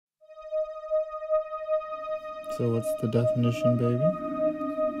So what's the definition, baby?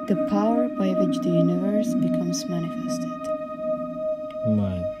 The power by which the universe becomes manifested.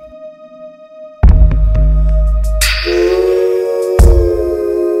 Mine.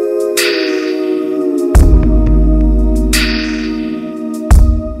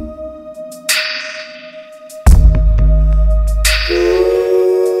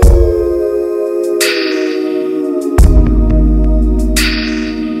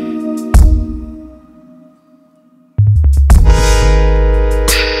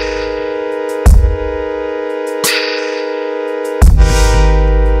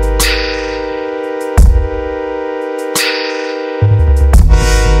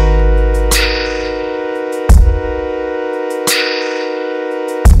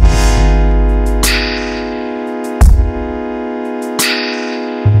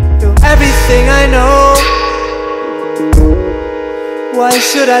 Everything I know, why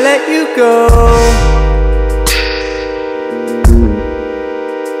should I let you go?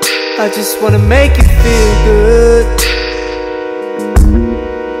 I just wanna make you feel good.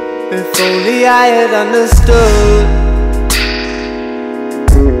 If only I had understood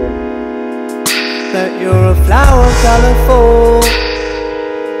that you're a flower colorful,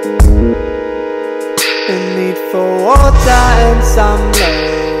 in need for water and some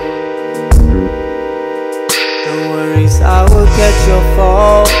love. No worries, I will catch your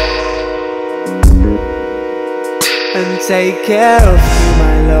fall and take care of you,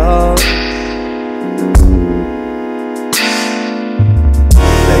 my love.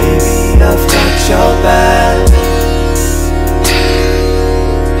 Baby, I've got your back.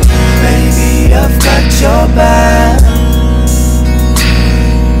 Baby, I've got your back.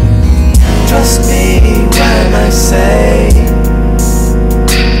 Trust me when I say,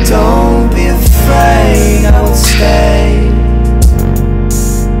 don't be afraid, I will stay.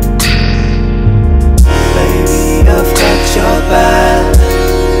 Baby, I've got your back.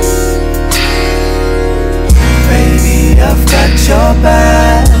 Baby, I've got your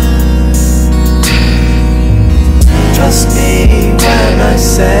back. Trust me when I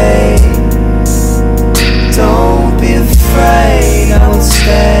say, don't be afraid, I will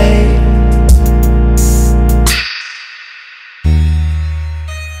stay.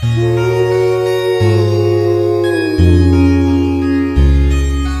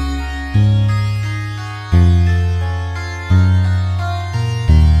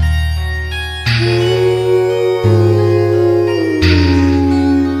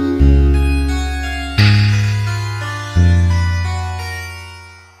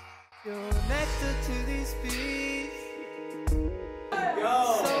 You're nectar to these bees.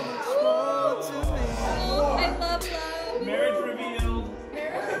 So much more to me. I love love. Marriage revealed. I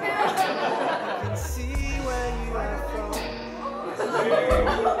can see where you are from.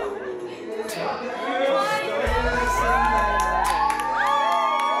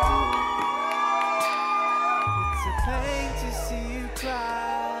 It's a pain to see you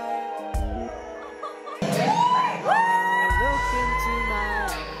cry. Look into my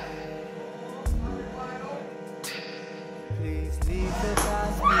eyes. Please leave the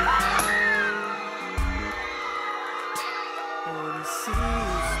past behind. I wanna see you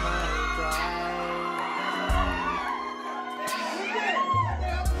smile bright.